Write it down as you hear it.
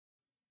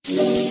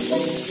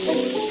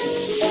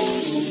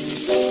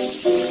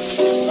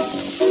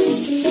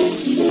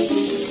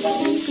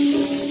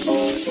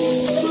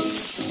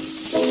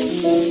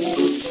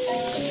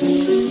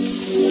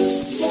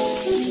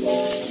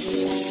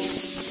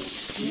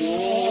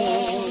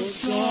You're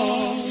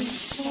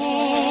just a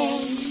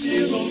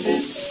little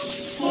bit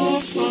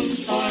of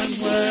sunshine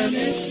when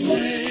it's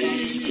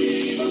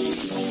raining.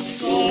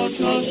 You're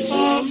just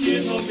a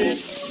little bit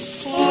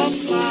of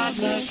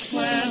gladness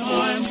when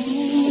I'm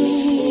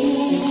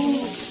blue.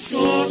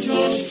 You're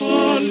just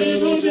a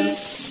little bit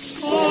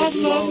of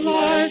love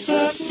light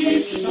that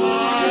keeps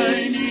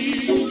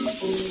shining.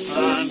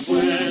 And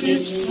when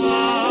it's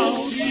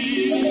cloudy,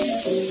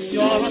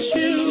 you're a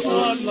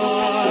silver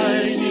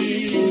lining.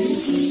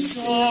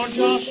 You're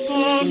just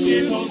a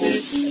little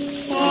bit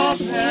of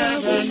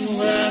heaven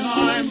when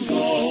I'm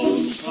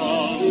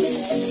lonesome.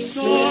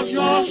 You're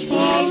just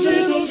a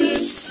little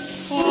bit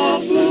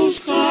of blue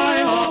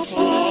sky up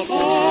above.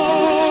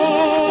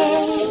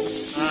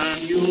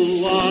 And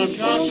you are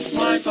just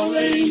like a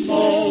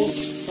rainbow,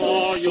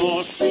 for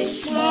your sweet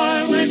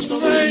smile makes the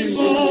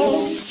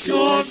rainbow.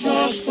 You're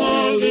just a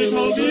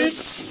little bit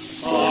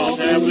of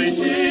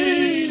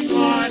everything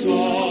I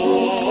love.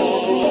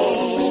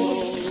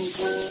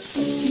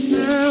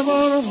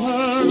 Never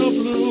heard a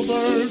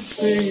bluebird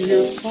sing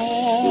his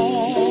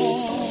song.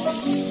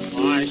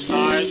 My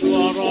skies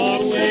were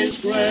always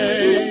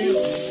gray,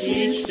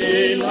 each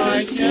day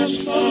like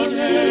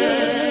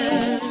yesterday.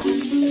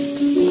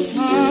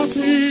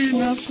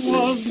 Happiness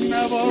was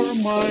never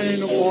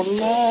mine for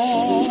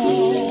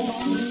long.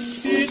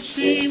 It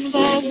seemed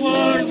the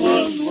word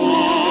was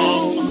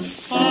wrong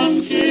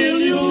until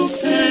you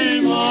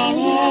came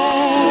along.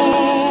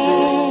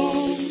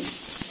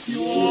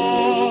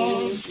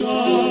 You're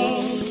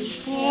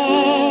just a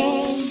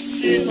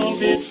little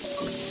bit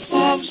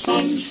of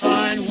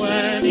sunshine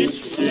when it's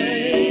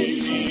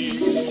raining.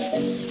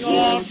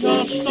 You're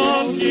just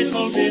a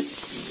little bit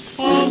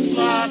of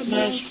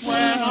gladness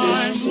when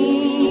I'm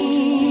blue.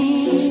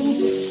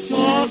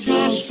 You're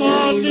just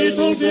a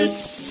little bit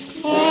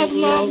of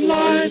love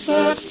light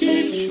that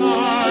keeps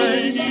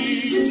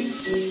shining.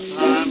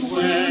 And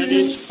when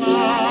it's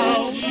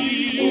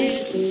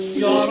cloudy,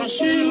 you're a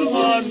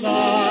silver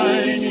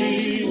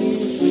lining.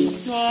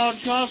 You're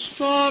just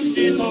a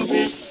little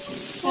bit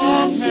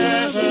of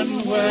heaven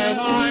when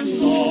I'm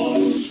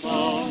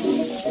lonesome.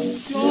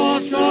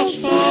 You're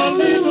just a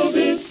little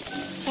bit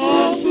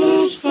of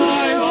blue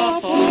sky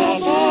up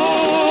above.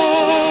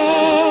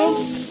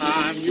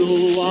 And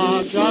you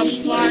are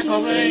just like a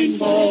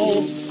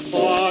rainbow,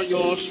 for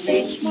your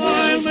sweet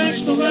smile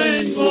makes the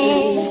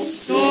rainbow.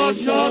 You're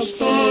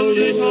just a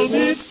little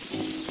bit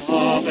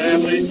of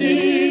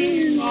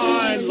everything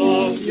I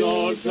love.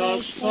 You're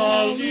just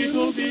a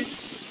little bit